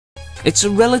It's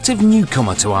a relative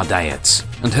newcomer to our diets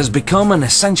and has become an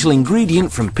essential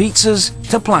ingredient from pizzas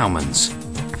to ploughmans.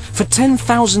 For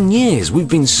 10,000 years we've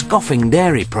been scoffing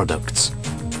dairy products.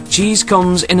 Cheese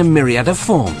comes in a myriad of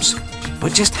forms,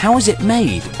 but just how is it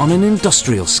made on an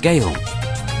industrial scale?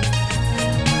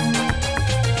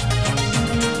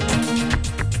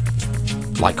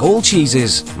 Like all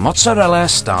cheeses, mozzarella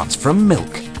starts from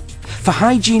milk. For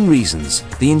hygiene reasons,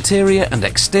 the interior and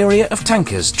exterior of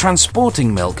tankers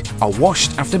transporting milk are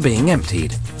washed after being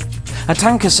emptied. A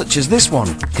tanker such as this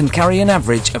one can carry an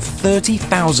average of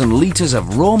 30,000 litres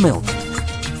of raw milk,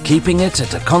 keeping it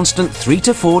at a constant 3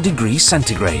 to 4 degrees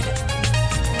centigrade.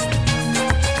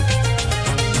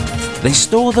 They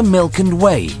store the milk and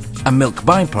whey, a milk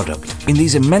byproduct, in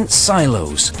these immense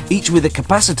silos, each with a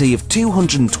capacity of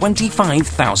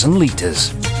 225,000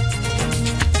 litres.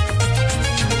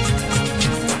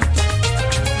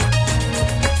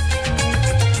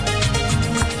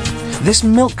 This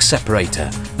milk separator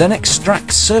then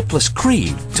extracts surplus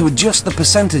cream to adjust the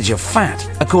percentage of fat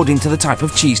according to the type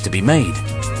of cheese to be made.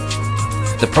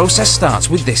 The process starts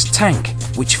with this tank,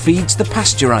 which feeds the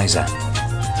pasteurizer.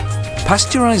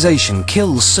 Pasteurization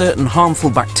kills certain harmful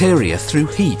bacteria through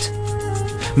heat.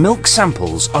 Milk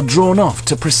samples are drawn off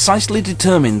to precisely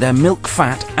determine their milk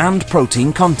fat and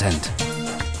protein content.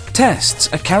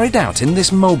 Tests are carried out in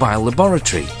this mobile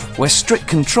laboratory, where strict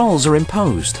controls are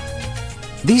imposed.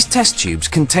 These test tubes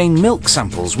contain milk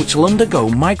samples which will undergo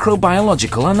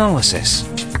microbiological analysis.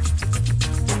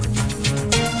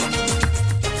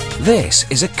 This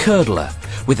is a curdler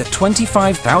with a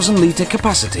 25,000 litre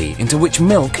capacity into which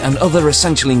milk and other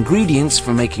essential ingredients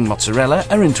for making mozzarella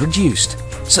are introduced,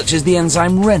 such as the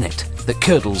enzyme rennet that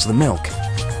curdles the milk.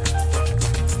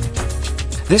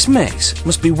 This mix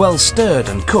must be well stirred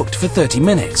and cooked for 30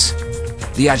 minutes.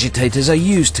 The agitators are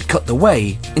used to cut the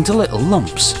whey into little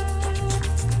lumps.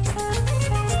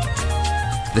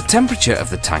 The temperature of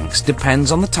the tanks depends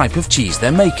on the type of cheese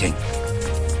they're making.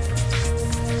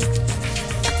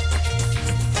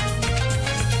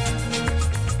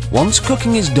 Once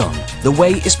cooking is done, the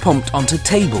whey is pumped onto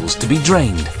tables to be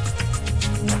drained.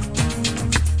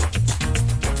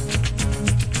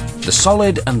 The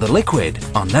solid and the liquid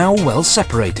are now well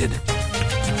separated.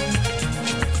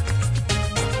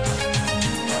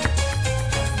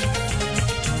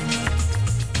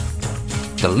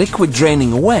 The liquid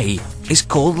draining away is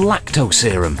called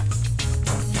lactoserum.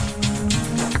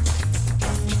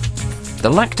 The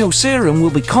lactoserum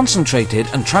will be concentrated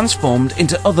and transformed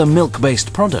into other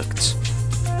milk-based products.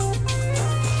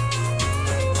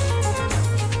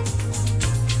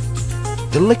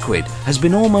 The liquid has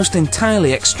been almost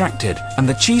entirely extracted and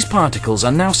the cheese particles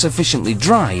are now sufficiently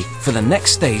dry for the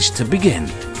next stage to begin.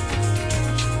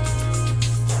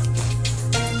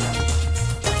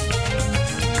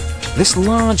 This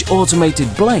large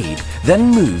automated blade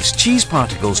then moves cheese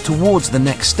particles towards the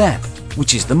next step,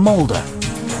 which is the moulder.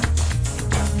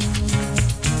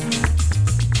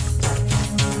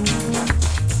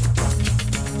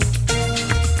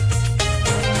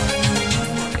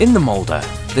 In the moulder,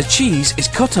 the cheese is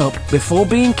cut up before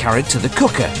being carried to the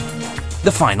cooker,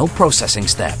 the final processing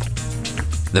step.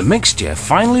 The mixture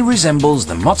finally resembles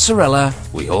the mozzarella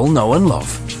we all know and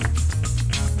love.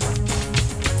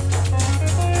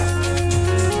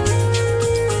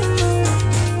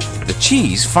 The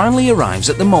cheese finally arrives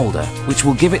at the moulder, which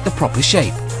will give it the proper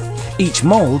shape. Each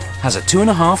mould has a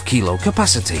 2.5 kilo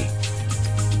capacity.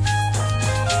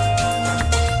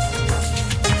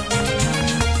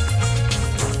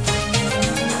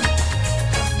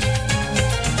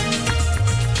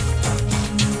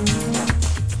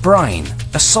 Brine,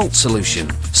 a salt solution,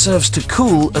 serves to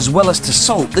cool as well as to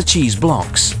salt the cheese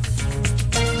blocks.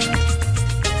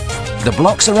 The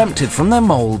blocks are emptied from their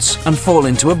moulds and fall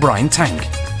into a brine tank.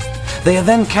 They are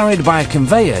then carried by a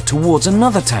conveyor towards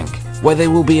another tank, where they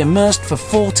will be immersed for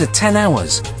 4 to 10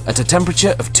 hours at a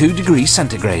temperature of 2 degrees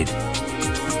centigrade.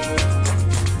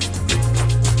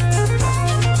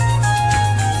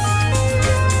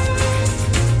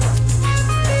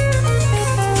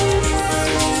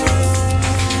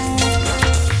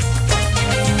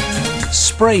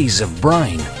 Sprays of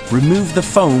brine remove the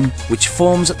foam which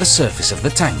forms at the surface of the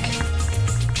tank.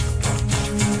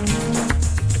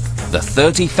 The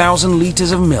 30,000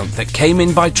 litres of milk that came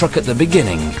in by truck at the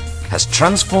beginning has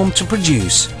transformed to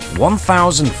produce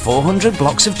 1,400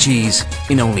 blocks of cheese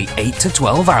in only 8 to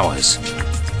 12 hours.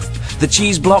 The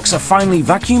cheese blocks are finally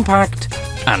vacuum packed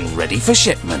and ready for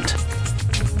shipment.